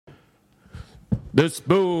The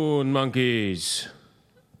Spoon Monkeys.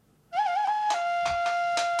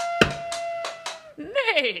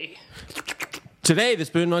 Nay. Today, the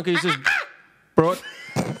Spoon Monkeys is brought...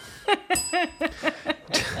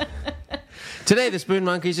 Today, the Spoon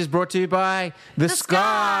Monkeys is brought to you by The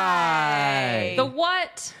Sky. The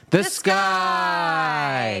what? The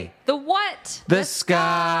Sky. The what? The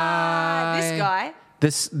Sky. This guy.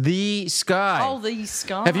 The Sky. Oh, the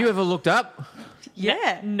sky. Have you ever looked up?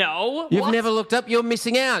 Yeah. No. You've What? never looked up? You're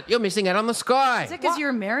missing out. You're missing out on the sky. Is that because you're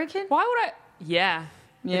American? Why would I? Yeah.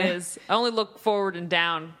 Yeah. It is. I only look forward and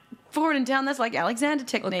down. Forward and down, that's like Alexander Look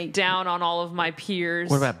technique. down on all of my peers.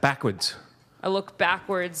 What about backwards? I look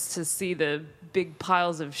backwards to see the big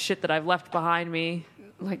piles of shit that I've left behind me.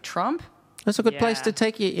 Like Trump? That's a good place Yeah. to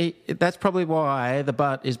take you. That's probably why the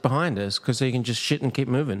butt is behind us, because so you can just shit and keep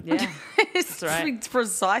moving. Yeah. It's right.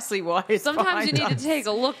 precisely why it's Sometimes you need behind to us. take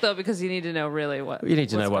a look though, because you need to know really what. You need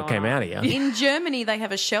to know what's what going came on. out of you. In Germany, they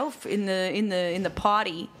have a shelf in the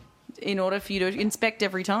party in order for you to inspect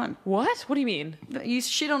every time. What? What do you mean? You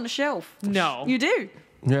shit on the shelf. No. You do.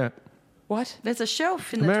 Yeah. What? There's a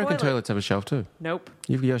shelf in American the toilet. toilets have a shelf too. Nope.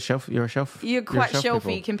 You're a shelf. You're a shelf. You're quite a shelf shelfy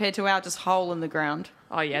people. compared to our just hole in the ground.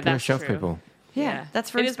 Oh yeah, You're that's shelf true. people. Yeah, that's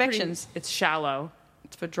for It is pretty- inspections. it's shallow.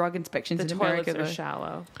 It's for drug inspections The in toilets America. are though.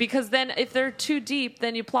 shallow. Because then if they're too deep,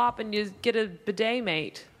 then you plop and you get a bidet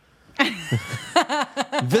mate.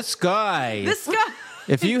 The Sky. This guy,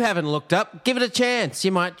 If you haven't looked up, give it a chance.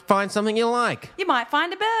 You might find something you like. you might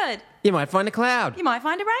find a bird. You might find a cloud. You might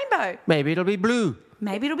find a rainbow. Maybe it'll be blue.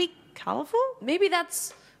 Maybe it'll be colourful. Maybe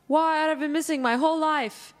that's why I've been missing my whole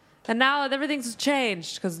life. And now everything's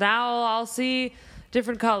changed because now I'll see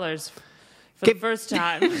different colors for the first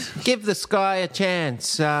time. Give the Sky a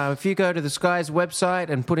chance. If you go to the Sky's website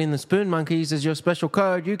and put in the Spoon Monkeys as your special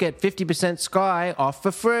code, you get 50% Sky off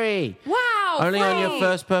for free. Wow! Only on your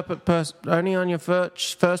first only on your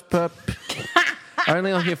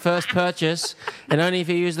only on your first purchase, and only if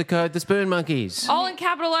you use the code the Spoon Monkeys. All in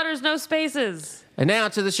capital letters, no spaces. And now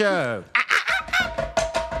to the show.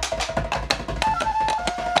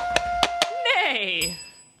 Nay!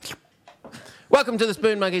 Welcome to the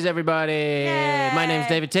Spoon Monkeys, everybody. Yay. My name's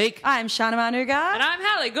David Teak. I'm Shana Manuga. And I'm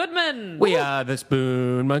Hallie Goodman. We are the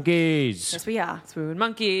Spoon Monkeys. Yes, we are. Spoon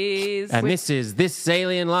Monkeys. And this is This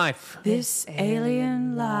Alien Life. This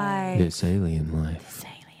alien life. This Alien Life. This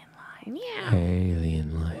alien life. Meow.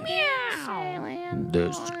 Alien Life. Meow.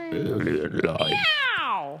 This Alien Life.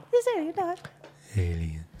 Meow. This alien life.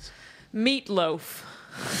 Aliens. Meatloaf.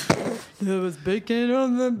 There was bacon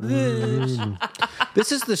on the dish.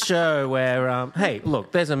 This is the show where, hey,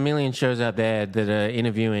 look, there's a million shows out there that are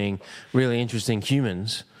interviewing really interesting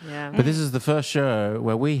humans. Yeah. But this is the first show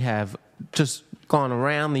where we have just gone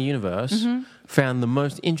around the universe, found the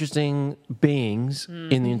most interesting beings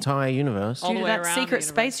in the entire universe. All Due the to way that around the secret universe.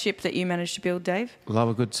 spaceship that you managed to build, Dave. Love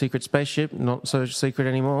a good secret spaceship, not so secret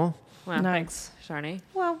anymore. Well, No. thanks, Sharni.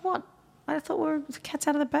 Well, what? I thought we were cat's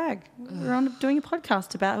out of the bag. We're on doing a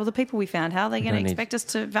podcast about all the people we found. How are they going to Don't need- expect us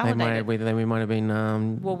to They validate might, it? we might have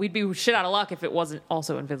been. Well, we'd be shit out of luck if it wasn't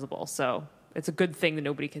also invisible. So it's a good thing that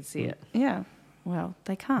nobody can see it. Yeah. Well,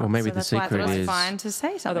 they can't. Well, maybe so the that's why I thought secret it was is- fine to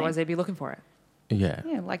say something. Otherwise, they'd be looking for it. Yeah.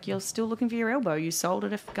 yeah, like you're still looking for your elbow. You sold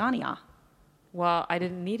it at Afghania. Well, I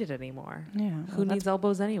didn't need it anymore. Yeah. Who needs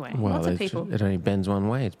elbows anyway? Well, Lots of it's- people. it only bends one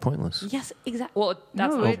way. It's pointless. Yes, exactly. Well,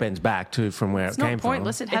 that's No, Or it- it bends back too from where It's it not came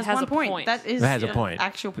pointless. from. It has, has one a point. point. That is It has a the point.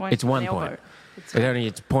 actual point. It's for one an point. elbow.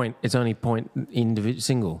 It's only point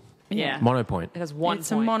single. yeah. Mono point. It has one It's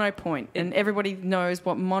point. a mono point, and everybody knows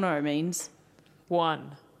what mono means.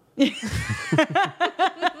 One.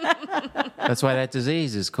 That's why that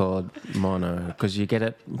disease is called mono, because you get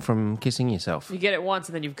it from kissing yourself. You get it once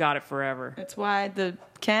and then you've got it forever. That's why the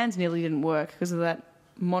cans nearly didn't work because of that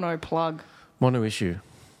mono plug. Mono issue.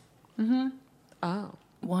 Oh.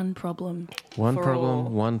 One problem. One For problem,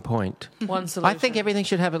 all. 1 point. One solution. I think everything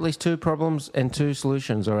should have at least 2 problems and 2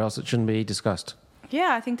 solutions, or else it shouldn't be discussed. Yeah,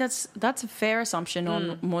 I think that's a fair assumption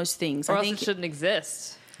on most things. Or I else think it shouldn't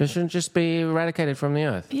exist. It shouldn't just be eradicated from the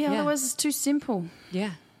earth. yeah, Yeah. otherwise it's too simple.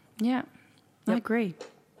 Yeah. Yeah, I Yep. agree.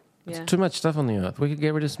 Yeah. Too much stuff on the earth. We could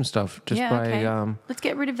get rid of some stuff just yeah, by. okay. Let's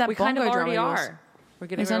get rid of that We bongo kind of drum already of yours. are. We're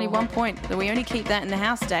getting There's rid only of one point that we only keep that in the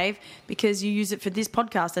house, Dave, because you use it for this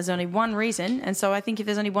podcast. There's only one reason, and so I think if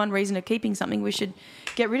there's only one reason of keeping something, we should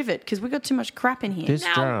get rid of it because we've got too much crap in here. This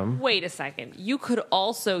Now, drum. wait a second. You could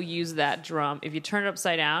also use that drum. If you turn it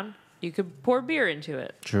upside down, you could pour beer into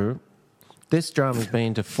it. True. This drum has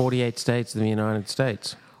been to 48 states of the United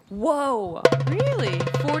States. Whoa. Really?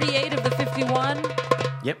 48 of the 51?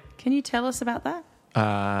 Yep. Can you tell us about that?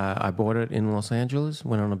 I bought it in Los Angeles,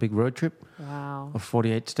 went on a big road trip Wow. of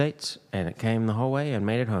 48 states, and it came the whole way and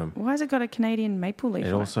made it home. Why has it got a Canadian maple leaf?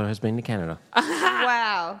 It on also has been to Canada.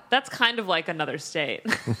 Wow. That's kind of like another state.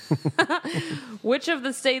 Which of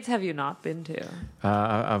the states have you not been to?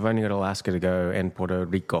 I've only got Alaska to go and Puerto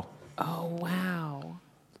Rico. Oh, wow.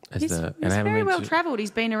 He's very well travelled.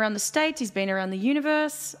 He's been around the States. He's been around the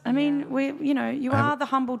universe. I mean, you are the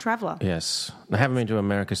humble traveller. Yes. I haven't been to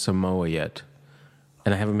America Samoa yet.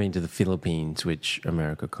 And I haven't been to the Philippines, which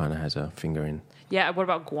America kind of has a finger in. Yeah, what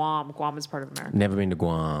about Guam? Guam is part of America. Never been to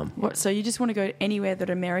Guam. What? So you just want to go anywhere that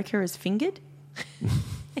America is fingered?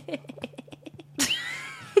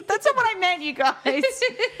 That's not what I meant, you guys.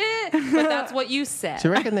 But that's what you said. Do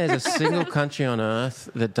you reckon there's a single country on Earth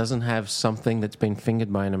that doesn't have something that's been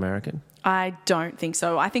fingered by an American? I don't think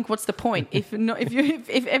so. I think what's the point? If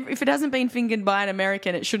it hasn't been fingered by an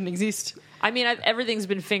American, it shouldn't exist. I mean, everything's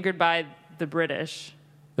been fingered by the British.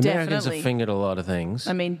 The Americans Definitely. have fingered a lot of things.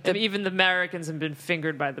 I mean, Even the Americans have been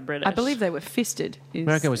fingered by the British. I believe they were fisted.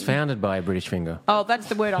 America was founded by a British finger. Oh, that's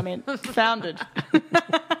the word I meant. Founded.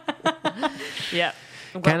 Yeah.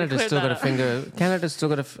 I'm glad we Canada's cleared still that got a up. finger. Canada's still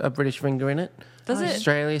got a British finger in it. Does it?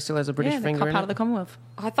 Australia still has a British Yeah, finger in part it. of the Commonwealth.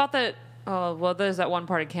 I thought that. Oh well, there's that one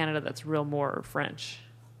part of Canada that's real more French.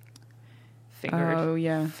 Fingered. Oh,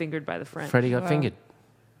 yeah. Fingered by the French. Freddie got fingered.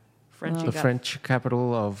 Frenchy The got French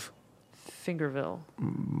capital of Fingerville.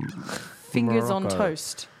 Fingers on Morocco.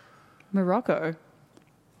 toast. Morocco.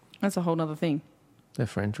 That's a whole other thing. They're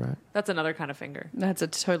French, right? That's another kind of finger. That's a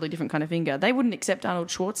totally different kind of finger. They wouldn't accept Arnold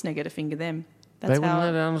Schwarzenegger to finger them. That's They wouldn't how.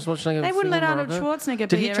 let Arnold Schwarzenegger. They wouldn't let finger Arnold Morocco? Schwarzenegger Did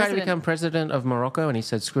be he their try to resident. become president of Morocco and he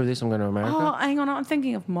said, "Screw this, I'm going to America"? Oh, hang on. I'm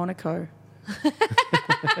thinking of Monaco.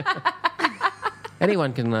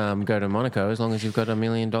 Anyone can go to Monaco as long as you've got $1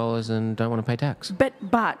 million and don't want to pay tax.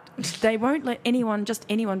 But they won't let anyone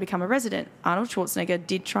become a resident. Arnold Schwarzenegger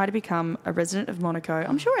did try to become a resident of Monaco.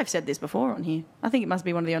 I'm sure I've said this before on here. I think it must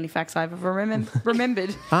be one of the only facts I've ever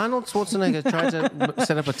remembered. Arnold Schwarzenegger tried to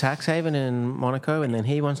set up a tax haven in Monaco and then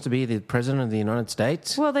he wants to be the president of the United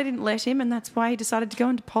States. Well, they didn't let him, and that's why he decided to go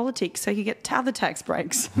into politics so he could get other tax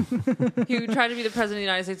breaks. He tried to be the president of the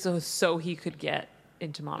United States so he could get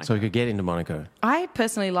into Monaco. So he could get into Monaco. I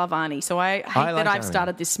personally love Arnie, so I hate like that I've Arnie.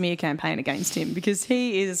 started this smear campaign against him because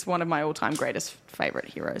he is one of my all-time greatest favourite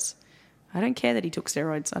heroes. I don't care that he took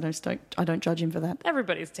steroids. I don't judge him for that.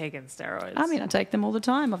 Everybody's taking steroids. I mean, I take them all the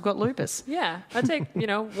time. I've got lupus. yeah, I take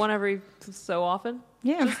one every so often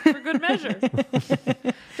Yeah. for good measure,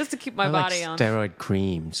 just to keep my I like body on. steroid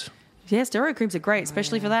creams. Yeah, steroid creams are great,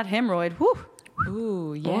 especially for that hemorrhoid. Whew.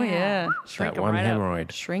 Ooh, yeah. Oh, yeah. Shrink That 'em one right up.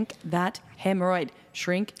 hemorrhoid. Shrink that hemorrhoid.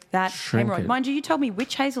 Shrink that Shrink hemorrhoid. it. Mind you told me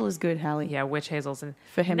witch hazel is good, Hallie. Yeah, witch hazels and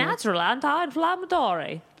For hemorrhoids. natural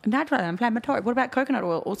anti-inflammatory. Natural anti-inflammatory. What about coconut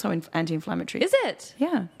oil? Also anti-inflammatory. Is it?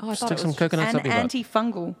 Yeah. Oh, I thought Stick it some was coconuts And up your butt.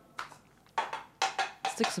 antifungal.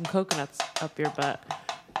 stick some coconuts up your butt.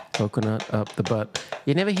 Coconut up the butt.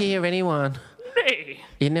 You never hear anyone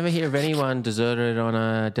deserted on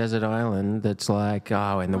a desert island that's like,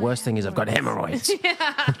 oh, and the worst thing is I've got hemorrhoids.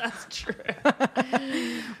 That's true.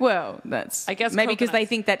 Well, that's I guess maybe because they coconuts.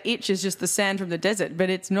 think that itch is just the sand from the desert, but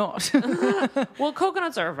it's not. Well,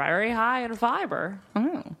 coconuts are very high in fiber.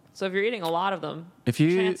 Oh. So if you're eating a lot of them, If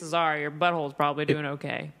you chances are your butthole's probably doing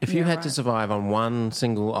okay. if you Yeah, had to right. survive on one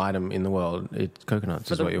single item in the world, it's coconuts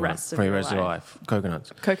For is the what you want rest of for your your rest of your life.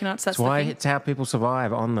 Coconuts. Coconuts, that's That's why the thing. it's how people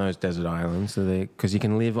survive on those desert islands, because you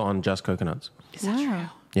can live on just coconuts. Is that true?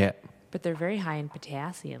 Yeah. But they're very high in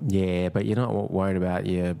potassium. Yeah, but you're not worried about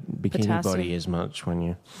your bikini Potassium. body as much when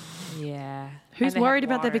you. Yeah. Who's And they have worried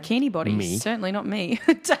about their water. bikini bodies? Me. Certainly not me.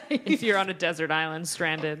 If you're on a desert island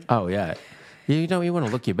stranded. Oh yeah, you want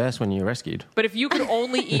to look your best when you're rescued. But if you could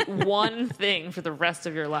only eat one thing for the rest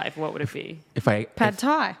of your life, what would it be? Pad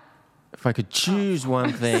Thai. If I could choose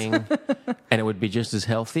one thing, and it would be just as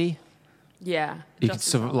healthy, Yeah. you could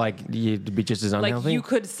just as you'd be just as like unhealthy. you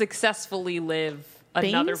could successfully live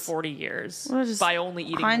another Beans? 40 years Well, just by only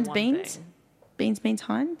eating Heinz one beans? thing. Beans,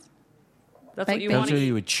 Heinz? That's Baked what you beans? want That's to what eat.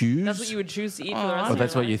 you would choose. That's what you would choose to eat for the rest Or of your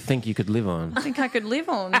that's what you life. think you could live on. I think I could live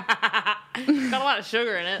on. Got a lot of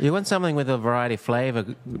sugar in it. You want something with a variety of flavor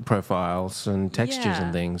profiles and textures Yeah.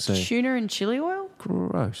 and things. So Tuna and chili oil?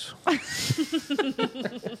 gross.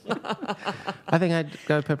 I think I'd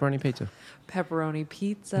go pepperoni pizza. Pepperoni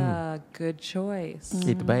pizza, good choice.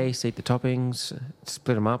 Eat the base, eat the toppings,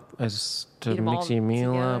 split them up as to Eat 'em all mix your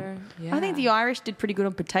meal up. together. Yeah. I think the Irish did pretty good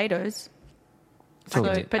on potatoes. So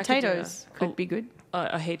So good. potatoes I could do could that. be good.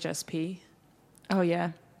 a HSP, Oh,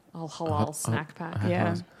 yeah. a halal snack pack.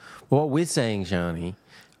 Yeah. Well, what we're saying, Shani,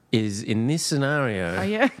 is in this scenario. Oh,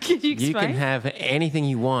 yeah. Can you explain? You can have anything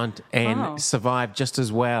you want and Oh. survive just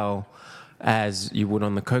as well as you would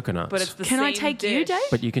on the coconuts. But it's the Can same I take you, dish. Dave?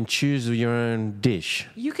 But you can choose your own dish.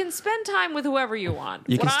 You can spend time with whoever you want.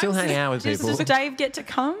 You can What still I'm hang out with Does people. Dave get to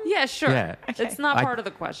come? Yeah, sure. Yeah. Okay. It's not part of the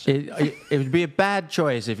question. It would be a bad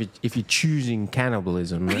choice if you're choosing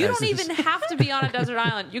cannibalism. You as don't even have to be on a desert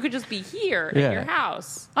island. You could just be here Yeah. in your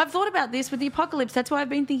house. I've thought about this with the apocalypse. That's why I've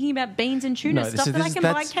been thinking about beans and tuna, stuff that I can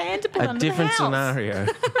buy canned to put a under the different house. scenario.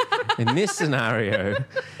 In this scenario,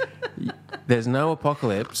 there's no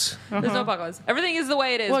apocalypse. There's no apocalypse. Everything is the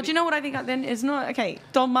way it is. Well, do you know what I think then is not? Okay,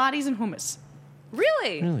 dolmades and hummus.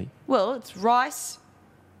 Really? Really? Well, it's rice,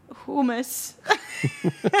 hummus,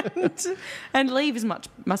 and leaves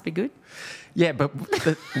must be good. Yeah, but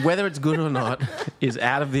whether it's good or not is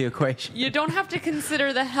out of the equation. You don't have to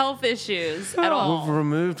consider the health issues at all. We've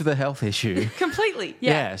removed the health issue. Completely.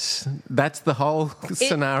 Yes, that's the whole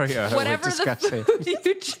scenario we're Whatever discussing. the food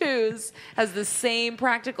you choose has the same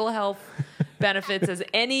practical health benefits as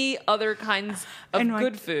any other kinds of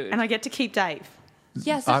good food. And I get to keep Dave.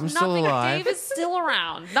 Yes, I'm there's still nothing. alive. Dave is still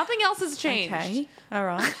around. Nothing else has changed. Okay. All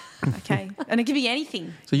right. Okay. And it could be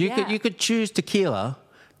anything. So you Yeah. could choose tequila,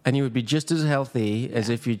 and you would be just as healthy as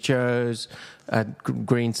if you chose a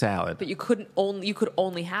green salad. But you could only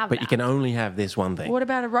have But that. you can only have this one thing. What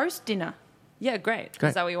about a roast dinner? Yeah, great. Great.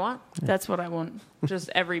 Is that what you want? That's what I want. Just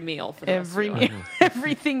every meal for the rest of Every your meal, life.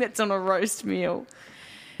 everything that's on a roast meal.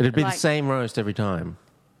 It'd be like- the same roast every time.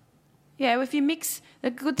 Yeah, if you mix,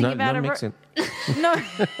 the good thing No, about no a mixing. no.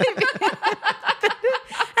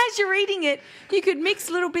 As you're eating it, you could mix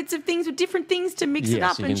little bits of things with different things to mix it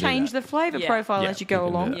Yes, up you and can do change that. the flavour Yeah. profile Yeah, as you you go can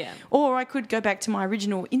do along. that. Yeah. Or I could go back to my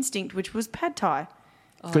original instinct, which was pad thai.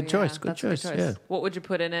 Oh, Good yeah, choice, good that's a choice, yeah. What would you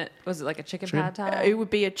put in it? Was it like a chicken pad thai? It would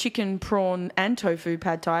be a chicken, prawn, and tofu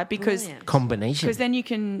pad thai because Brilliant. Combination. then you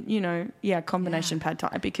can, combination pad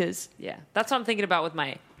thai because Yeah, that's what I'm thinking about with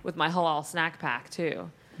my halal snack pack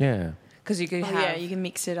too. Yeah. Because you could have you can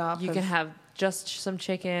mix it up. you can have just some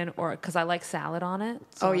chicken, or because I like salad on it.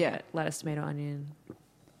 So Oh, I'll yeah. get lettuce, tomato, onion.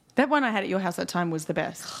 That one I had at your house that time was the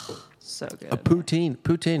best. So good. A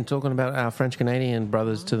poutine, talking about our French-Canadian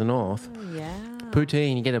brothers to the north. Yeah.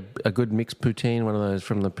 Poutine, you get a good mixed poutine, one of those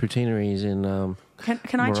from the poutineries in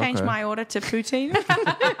Can I change Morocco. my order to poutine?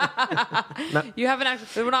 You haven't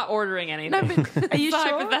actually. We're not ordering anything. No, but are you It's a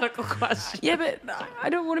sure? hypothetical question. Yeah, but I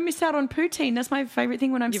don't want to miss out on poutine. That's my favourite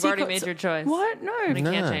thing when I'm You've sick. already made your choice. What? No. We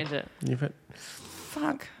can't change it.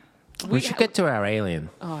 Fuck. We should get to our alien.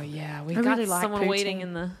 Oh yeah, we I got really like someone waiting poutine.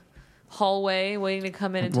 in the hallway, waiting to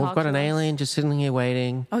come in and We've talk got to an us. alien just sitting here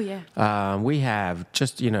waiting. Oh, yeah. We have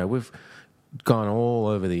just, we've gone all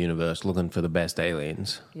over the universe looking for the best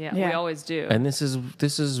aliens. Yeah, Yeah. we always do. And this is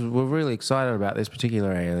we're really excited about this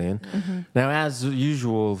particular alien. Mm-hmm. Now, as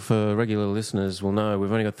usual for regular listeners will know,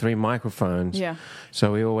 we've only got 3 microphones. Yeah.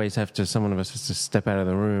 So we always someone of us has to step out of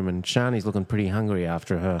the room, and Shani's looking pretty hungry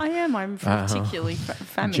after her I am. I'm particularly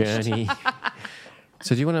famished. journey.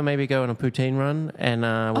 So do you want to maybe go on a poutine run, and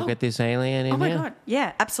we'll get this alien in Oh, my here? God.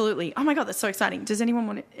 Yeah, absolutely. Oh, my God, that's so exciting. Does anyone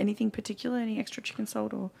want anything particular? Any extra chicken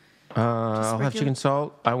salt or... I'll have regular? chicken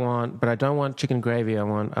salt. But I don't want chicken gravy. I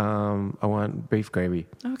want beef gravy.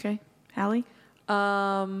 Okay. Hallie?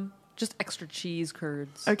 Just extra cheese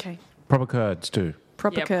curds. Okay. Proper curds too.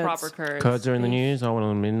 Proper curds. proper curds. Curds are in the news. I want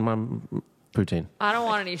them in my poutine. I don't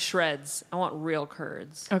want any shreds. I want real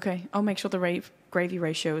curds. Okay. I'll make sure the gravy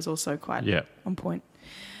ratio is also quite Yeah. on point.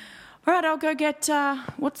 All right, I'll go get...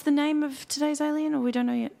 what's the name of today's alien? Or we don't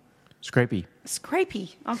know yet? Scrapey.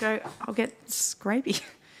 Scrapey. I'll get Scrapey.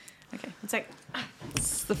 Okay, one sec.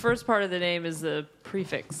 The first part of the name is the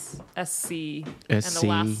prefix SC, and SC. the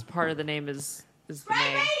last part of the name is the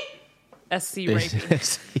name. SC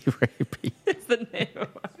Rapey Scrapey. is the name.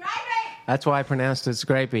 That's why I pronounced it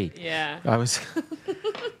Scrapey. Yeah. I was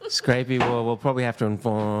Scrapey. We'll probably have to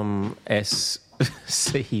inform SC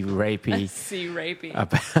Rapey SC Rapey.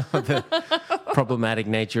 about the problematic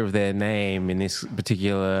nature of their name in this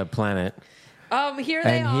particular planet. Here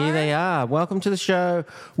they are. Here they are. Welcome to the show.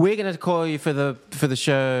 We're going to call you for the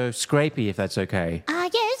show Scrapey, if that's okay.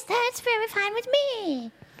 Yes, that's very fine with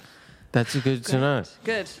me. That's good to know.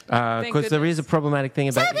 Good. Thank Because there is a goodness. problematic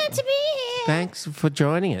thing So about. good to be here. Thanks for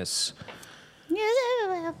joining us. You're so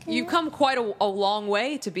welcome. You've come quite a long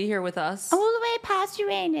way to be here with us all the way past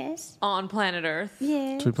Uranus. on planet Earth.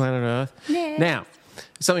 Yes. To planet Earth. Yes. Now,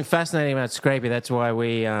 something fascinating about Scrapey. That's why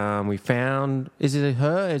we found. Is it a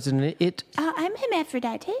her? Is it an it? I'm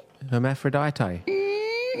hermaphrodite. Hermaphrodite.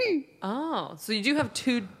 Oh, so you do have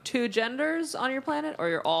two genders on your planet, or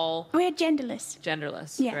you're all We're genderless.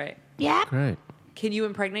 genderless? Yeah. Great. Yeah. Great. Can you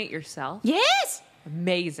impregnate yourself? Yes.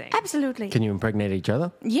 Amazing. Absolutely. Can you impregnate each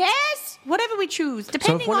other? Yes, whatever we choose,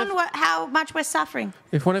 depending one on how much we're suffering.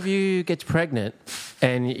 If one of you gets pregnant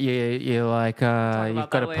and you're like, you've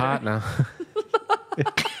got that a later. partner.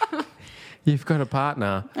 You've got a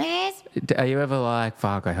partner. Yes. Are you ever like,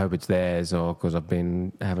 fuck, I hope it's theirs, or because I've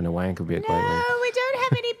been having a wank a bit lately? No, we don't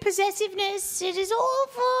have any possessiveness. It is all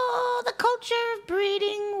for the culture of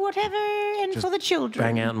breeding, whatever, and for the children.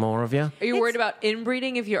 Bang out more of you? Are you worried about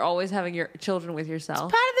inbreeding if you're always having your children with yourself?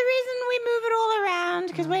 Part of the reason we move it all around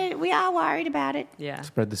because we are worried about it. Yeah.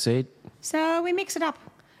 Spread the seed? So we mix it up.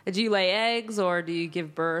 Do you lay eggs or do you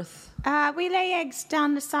give birth? We lay eggs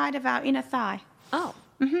down the side of our inner thigh. Oh.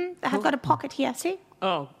 I've got a pocket here, see?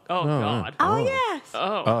 Oh God. Oh, yes.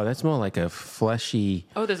 Oh, that's more like a fleshy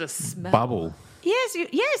Oh, there's a smell. bubble. Yes,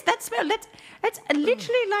 that smell. That's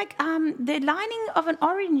literally like the lining of an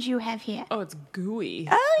orange you have here. Oh, it's gooey.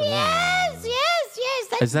 Oh, yes.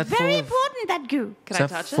 That's Is that full very of- important, that goo. Can Is I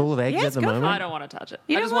that touch full it? of eggs Yes, at the go for moment? I don't want to touch it.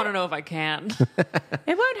 You I don't just want to want- know if I can.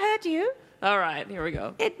 It won't hurt you. All right, here we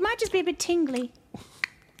go. It might just be a bit tingly.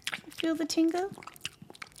 Feel the tingle?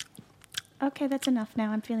 Okay, that's enough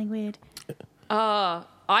now. I'm feeling weird.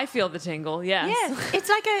 I feel the tingle. Yes. Yes, it's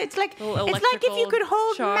like Little it's like if you electrical could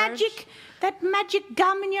hold charge. that magic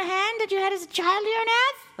gum in your hand that you had as a child here on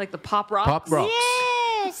Earth. Like the pop rocks. Pop rocks.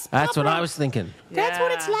 Yes, That's Pop what I Rocks. was thinking. That's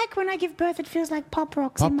what it's Yeah. like when I give birth. It feels like pop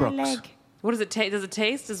rocks Pop in my rocks. leg. What does it taste? Does it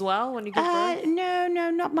taste as well when you give birth? No,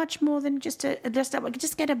 not much more than just get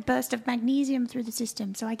a burst of magnesium through the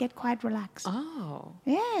system, so I get quite relaxed. Oh.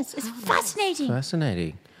 Yes, it's fascinating.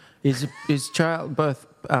 Fascinating. Is childbirth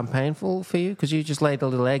painful for you? Because you just lay the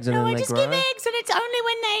little eggs and No, then I they just grow? give eggs, and it's only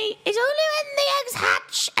when the eggs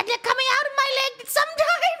hatch and they're coming out of my leg that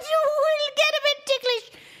sometimes you will get a bit ticklish.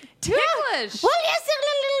 Ticklish? Well, yes, a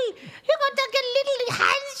little. You got to get little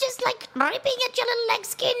hands just like ripping at your little leg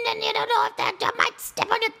skin, and you don't know if that might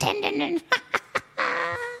step on your tendon. And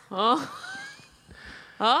Oh.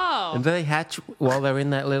 And do they hatch while they're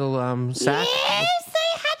in that little sack? yes,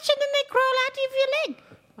 they hatch and then they crawl out of your leg.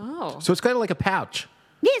 Oh. So it's kind of like a pouch.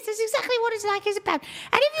 Yes, that's exactly what it's like as a pouch.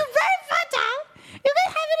 And if you're very fertile, you can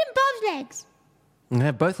have it in both legs. And they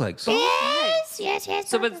have both legs. Yes.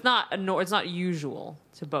 So, but it's not usual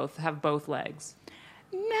to have both legs.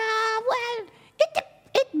 No, well,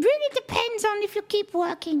 it really depends on if you keep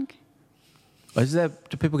working. Do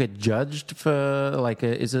people get judged for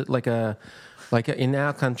is it like in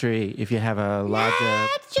our country, if you have a larger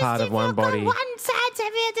It's just part if of one you've got body? one side's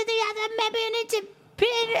heavier than the other, maybe you need to.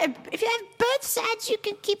 If you have both sides, you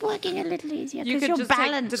can keep working a little easier You because could you're just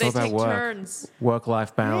balanced. do they What about take work? turns?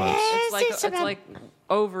 Work-life balance. Yes. It's like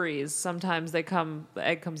ovaries. Sometimes the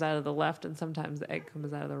egg comes out of the left, and sometimes the egg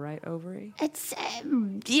comes out of the right ovary. It's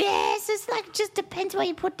it's like just depends where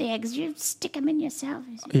you put the eggs. You stick them in yourself.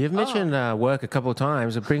 You've mentioned work a couple of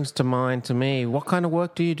times. It brings to mind to me, what kind of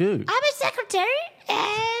work do you do? I'm a secretary.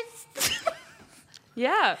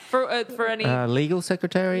 Yeah, for any. Legal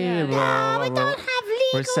secretary? Yeah. No, we don't have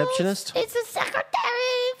legal. Receptionist? It's a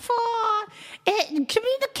secretary for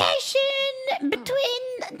communication between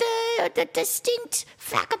the distinct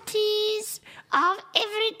faculties of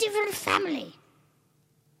every different family.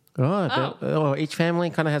 Each family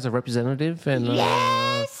kind of has a representative, and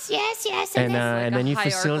Yes. and there's- and then you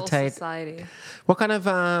hierarchical facilitate. society. What kind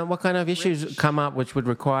of issues come up which would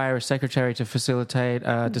require a secretary to facilitate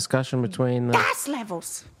discussion between the gas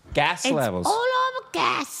levels. gas It's levels? all over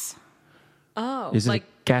gas. Oh, Is it like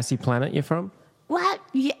a gassy planet you're from? Well,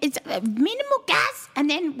 yeah, it's minimal gas, and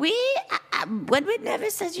then when we're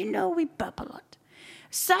nervous, as you know, we burp a lot.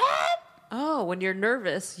 So when you're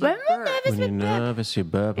nervous, you when we're burp. nervous, When we you're burp. nervous, you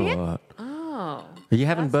burp a lot. Oh, But you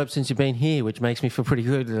haven't burped since you've been here, which makes me feel pretty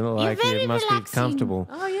good. Like very it must relaxing. be comfortable.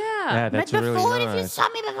 oh yeah. Yeah, But that's before, really if you nice. saw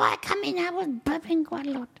me before I come in, I was burping quite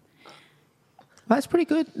a lot. That's pretty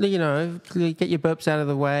good. You know, get your burps out of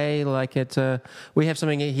the way. Like we have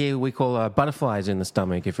something here we call butterflies in the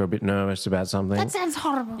stomach if you're a bit nervous about something. That sounds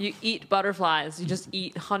horrible. You eat butterflies. You just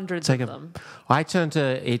eat hundreds Take of a- them. I turn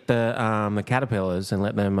to eat the caterpillars and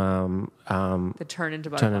let them They turn into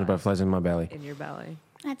butterflies in my belly. in your belly.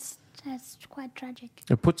 That's quite tragic.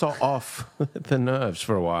 It puts off the nerves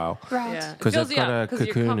for a while. Right. Yeah, 'Cause It they've got a 'cause you're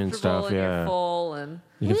cocoon and comfortable stuff, and yeah. You're full and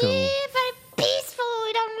You We're can feel very peaceful.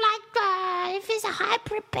 We don't like if there's a high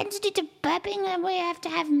propensity to burping, then we have to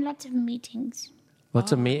have lots of meetings.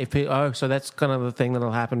 lots of meat. So that's kind of the thing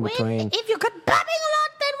that'll happen between. If you get burping a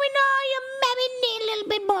lot, then we know you maybe need a little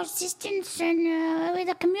bit more assistance, and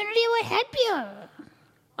the community will help you.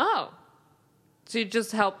 So you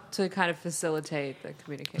just help to kind of facilitate the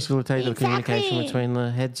communication. Facilitate the communication Exactly. between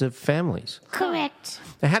the heads of families. Correct.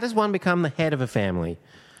 Now, how does one become the head of a family?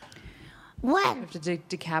 What? You have to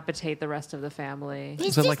decapitate the rest of the family.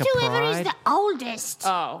 It's it just like a whoever is pride? the oldest.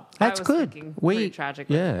 Oh, That's I was good. thinking pretty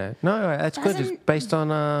tragically. Yeah. No, that's good. It's Doesn't- based on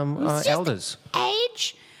It's just elders.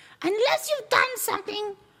 age, unless you've done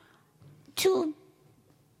something to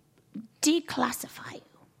declassify you.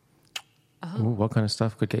 Ooh, what kind of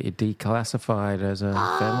stuff could get you declassified as a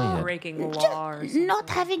family head? Breaking the law or something. Not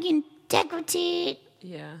having integrity,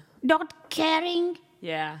 Yeah. not caring,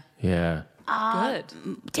 Yeah. Yeah. Good.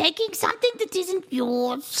 taking something that isn't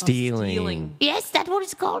yours. Stealing. Yes, that's what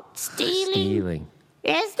it's called. Stealing. Stealing.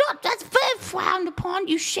 Yes, not that's very frowned upon.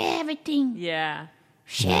 You share everything. Yeah.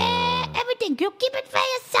 Share everything. You keep it for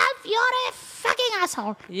yourself. You're a fucking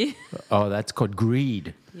asshole. Yeah. Oh, that's called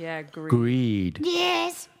greed. Yeah. Greed. Greed.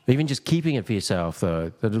 Yes. Even just keeping it for yourself, though.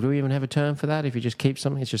 Do we even have a term for that? If you just keep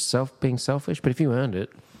something, it's just being selfish. But if you earned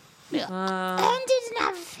it, And it's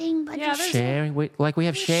another thing, but Yeah, you there's sharing, like we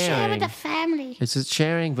have share with sharing. the family. Is it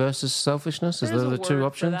sharing versus selfishness? Is There's those a the two word for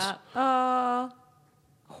options? that.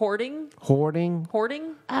 Hoarding. Hoarding.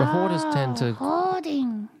 Hoarding. The hoarders tend to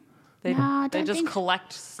Hoarding. They No, I they don't just think-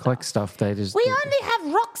 collect stuff. collect stuff. They just We only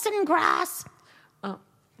have rocks and grass. Oh.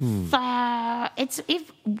 So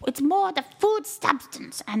it's more the food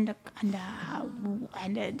substance and the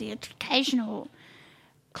occasional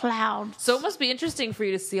cloud. So it must be interesting for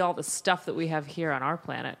you to see all the stuff that we have here on our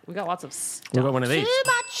planet. We got lots of stuff. We've got one of these. Too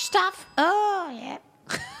much stuff. Oh yeah.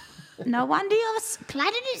 No wonder your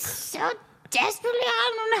planet is so desperately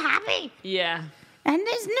unhappy. Yeah. And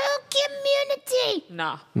there's no community.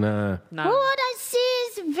 Nah. No. No. What I see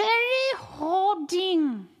is very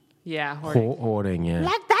hoarding. Yeah. Hoarding. Hoarding, yeah.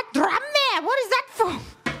 Like that drum there. What is that for?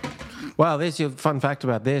 Well, there's your fun fact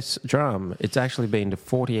about this drum. It's actually been to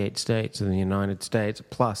 48 states in the United States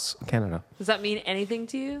plus Canada. Does that mean anything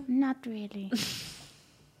to you? Not really.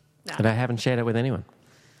 And I haven't shared it with anyone.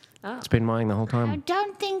 Oh. It's been mine the whole I time.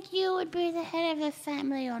 don't think you would be the head of a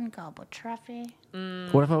family on Gobble Trophy.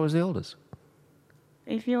 What if I was the oldest?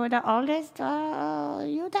 If you were the oldest,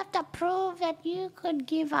 you'd have to prove that you could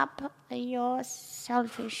give up your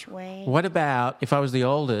selfish way. What about if I was the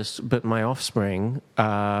oldest, but my offspring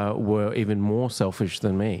were even more selfish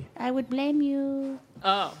than me? I would blame you.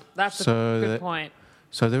 Oh, that's So a good that- point.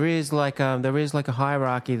 So there is like a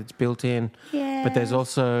hierarchy that's built in, but there's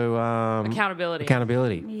also Accountability.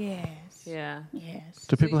 Accountability. Yes. Yeah. Yes.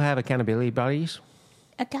 Do people have accountability buddies?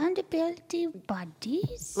 Accountability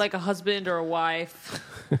buddies? Like a husband or a wife.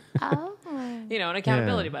 Oh. You know, an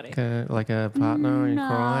accountability buddy. Like a partner in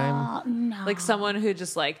crime. No. Like someone who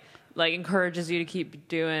just like encourages you to keep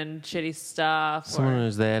doing shitty stuff Someone or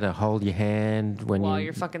who's there to hold your hand when while you're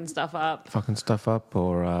you're fucking stuff up. fucking stuff up,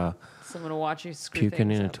 or Someone to watch you screw puking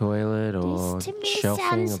things in a up. toilet, or This to me shelving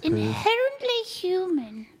sounds a poo. inherently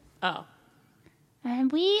human. Oh.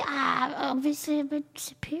 And we are obviously a bit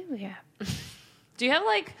superior. Do you have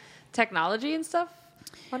like technology and stuff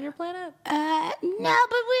on your planet? No,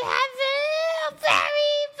 but we have a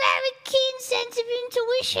very, very keen sense of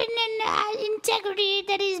intuition and integrity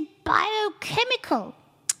that is biochemical.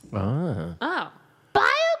 Ah. Oh.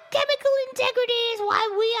 Biochemical integrity is why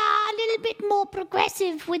we are a little bit more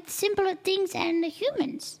progressive with simpler things than the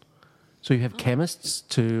humans. So you have chemists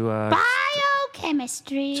to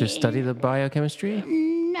Biochemistry. study the biochemistry,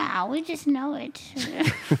 No, we just know it.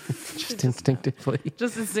 just instinctively.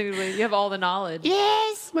 Just instinctively. You have all the knowledge.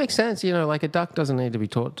 Yes. Makes sense, like a duck doesn't need to be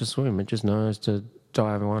taught to swim; it just knows to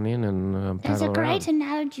dive one in and That's a paddle great around.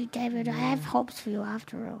 analogy, David. I have hopes for you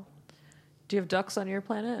after all. Do you have ducks on your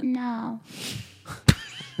planet? No.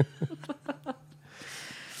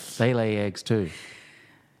 They lay eggs too.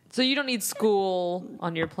 So you don't need school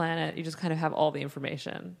on your planet. You just kind of have all the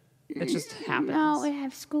information. It just happens. No, we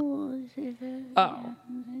have schools. Oh.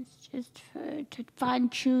 It's just to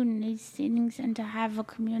fine-tune these things and to have a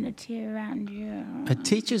community around you. Are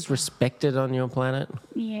teachers respected on your planet?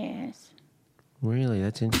 Yes. Really,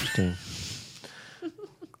 that's interesting.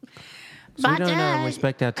 So But, we don't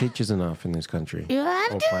respect our teachers enough in this country. You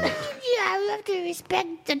have or to, planet. you have to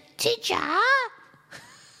respect the teacher.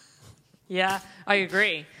 Yeah, I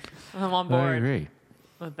agree. I'm on I board agree.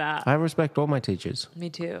 with that. I respect all my teachers. Me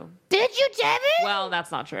too. Did you, David? Well,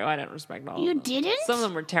 that's not true. I didn't respect all You of them. didn't? Some of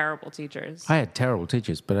them were terrible teachers. I had terrible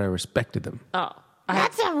teachers, but I respected them. Oh.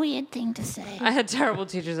 That's a weird thing to say. I had terrible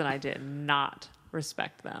teachers and I did not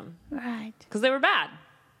respect them Right. because they were bad.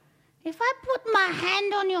 If I put my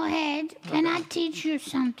hand on your head, can I teach you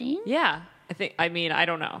something? Yeah. I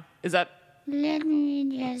don't know. Is that, Let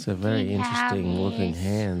me just. It's a very think how interesting looking this-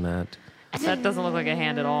 hand, that. that doesn't look like a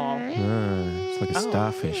hand at all. It's like a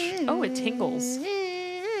starfish. Oh, it tingles.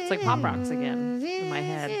 It's like Pop Rocks again in my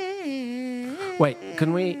head. Wait,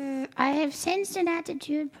 can we I have sensed an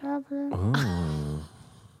attitude problem.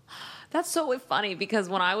 That's so funny because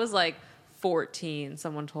when I was like 14,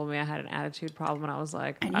 someone told me I had an attitude problem, and I was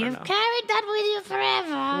like, And I don't you've know carried that with you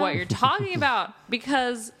forever. what you're talking about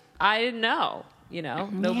because I didn't know.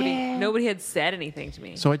 Nobody had said anything to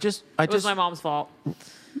me. So I it was my mom's fault.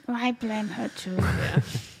 I blame her too.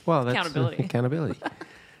 well, that's Accountability. Accountability.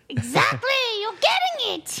 Exactly, you're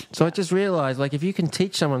getting it. So I just realised, like, if you can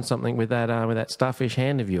teach someone something with that starfish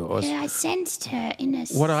hand of yours, Yeah, I sensed her inner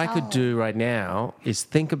what I could soul. do right now is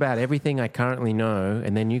think about everything I currently know,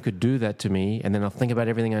 and then you could do that to me, and then I'll think about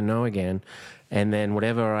everything I know again, and then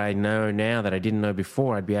whatever I know now that I didn't know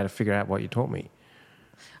before, I'd be able to figure out what you taught me.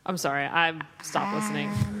 I'm sorry. I stopped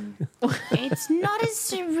listening. It's not as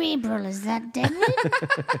cerebral as that, David.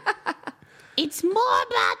 It's more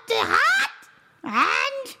about the heart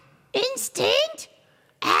and instinct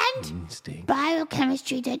and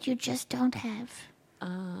biochemistry that you just don't have.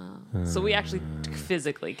 So we actually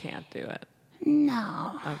physically can't do it.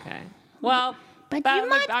 No. Okay. Well, But I'm you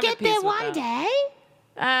might at get peace there with one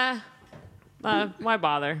that. day. Why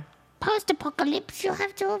bother? Post-apocalypse, you'll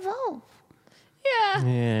have to evolve. Yeah.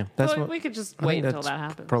 Yeah, that's Well, what we could just I wait think until that's that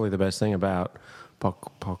happens. Probably the best thing about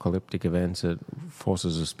apocalyptic events. It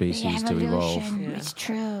forces a The species to evolve. evolution. Yeah. It's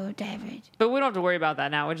true, David. But we don't have to worry about that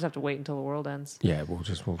now. We just have to wait until the world ends. Yeah, we'll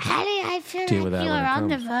Hallie, I feel Deal with like that you're when it on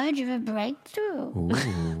the comes. verge of a breakthrough.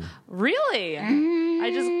 Ooh. Really? I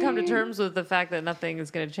just come to terms with the fact that nothing is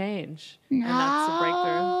going to change. And that's a breakthrough.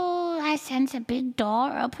 No, I sense a big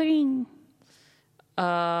door opening.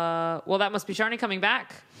 Well, that must be Sharni coming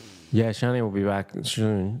back. Yeah, Shani will be back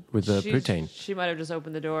soon with the poutine. She might have just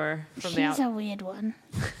opened the door from the She's out. a weird one.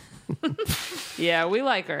 Yeah, we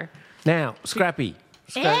like her. Now, Scrappy.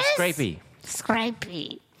 Yes? Scrapey.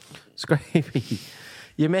 Scrapey.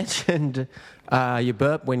 You mentioned you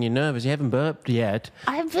burp when you're nervous. You haven't burped yet.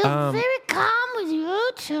 I feel very calm with you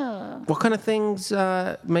two. What kind of things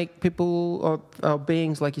make people or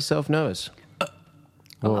beings like yourself nervous?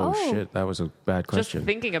 Oh, shit. That was a bad Just question.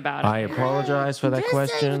 thinking about it. I apologize for that You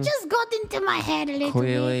question. just got into my head a little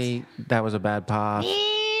Clearly, that was a bad pass. bit.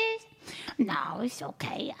 Yes. No, it's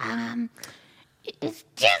okay. It's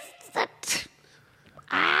just that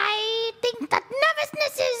I think that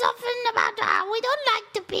nervousness is often about we don't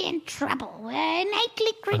like to be in trouble. We're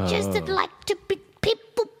innately creatures that like to be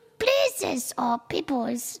people pleasers, or people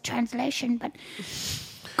is translation, but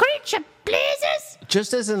creature pleasers.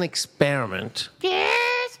 Just as an experiment,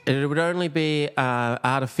 Yes. it would only be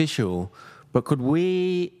artificial, but could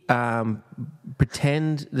we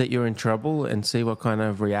pretend that you're in trouble and see what kind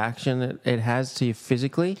of reaction it has to you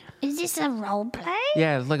physically? Is this a role play?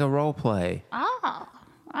 Yeah, it's like a role play. Oh,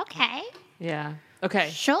 okay. Yeah. Okay.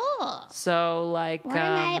 Sure. So, like,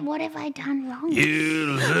 What have I done wrong?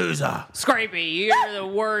 You loser. Scrapey, you're the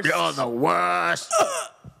worst. You're the worst.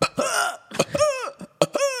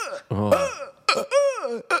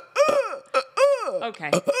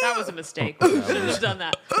 Okay, that was a mistake. We shouldn't have done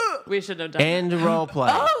that. We shouldn't have done And role play.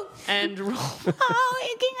 Oh, that. And roll.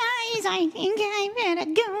 oh, guys, I think I better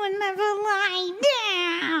go and never lie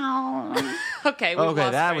down. Okay, we Okay,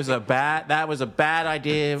 lost that was a bad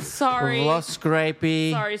idea. Sorry. We've lost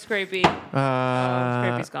Scrapey. Sorry, Scrapey.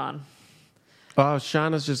 Scrapey's gone.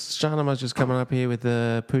 Shana was just coming up here with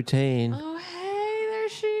the poutine. Oh, hey, there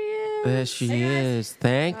she is. There she is.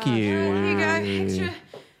 Thank you. Here you go.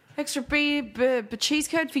 Extra cheese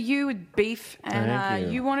curd for you with beef, and Thank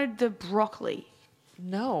you. you wanted the broccoli.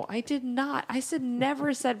 No, I did not. I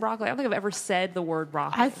never said broccoli. I don't think I've ever said the word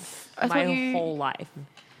broccoli I my thought you- whole life.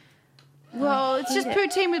 Well, it's just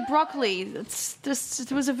poutine with broccoli. It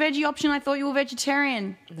was a veggie option. I thought you were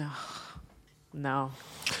vegetarian. No.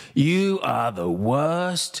 You are the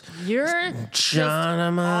worst. You're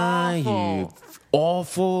Shanama, awful. you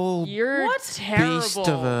awful You're What? terrible. beast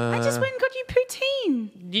of a... I just went and got you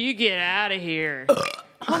poutine. You get out of here.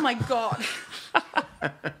 Oh my god.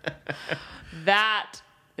 That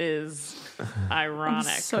is ironic.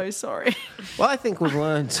 So sorry. Well, I think we've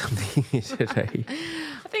learned something here today.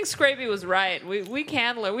 I think Scrapey was right. We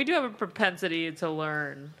can learn. We do have a propensity to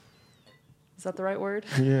learn. Is that the right word?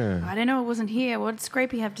 Yeah. I don't know. It wasn't here. What did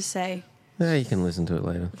Scrapey have to say? Yeah, you can listen to it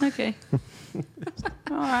later. Okay.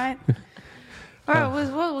 All right. All right.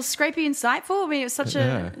 Was Scrapey insightful? I mean, it was such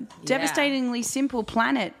a devastatingly simple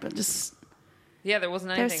planet, but just Yeah, there wasn't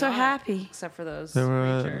They're anything so on it happy. except for those They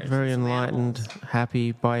were creatures very and some enlightened, animals.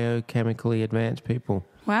 happy, biochemically advanced people.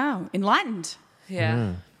 wow, enlightened.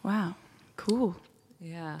 Yeah. Wow, cool.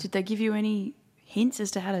 Yeah. Did they give you any hints as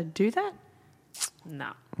to how to do that?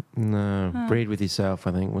 No. No, breed with yourself,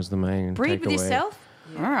 I think, was the main Breed takeaway. with yourself.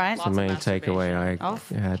 All right. The main takeaway I Oh.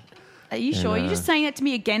 had. Are you sure? You're just saying that to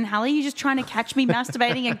me again, Hallie? You're just trying to catch me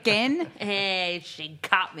masturbating again? Hey, she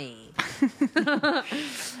caught me.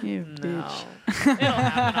 You No. bitch. It'll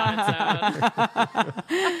happen on its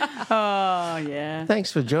own. Oh, yeah.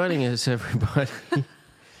 Thanks for joining us, everybody.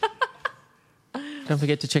 Don't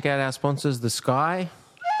forget to check out our sponsors, The Sky.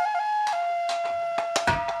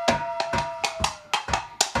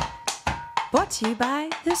 Brought to you by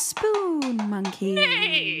the Spoon Monkeys.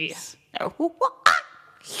 Hey! Oh,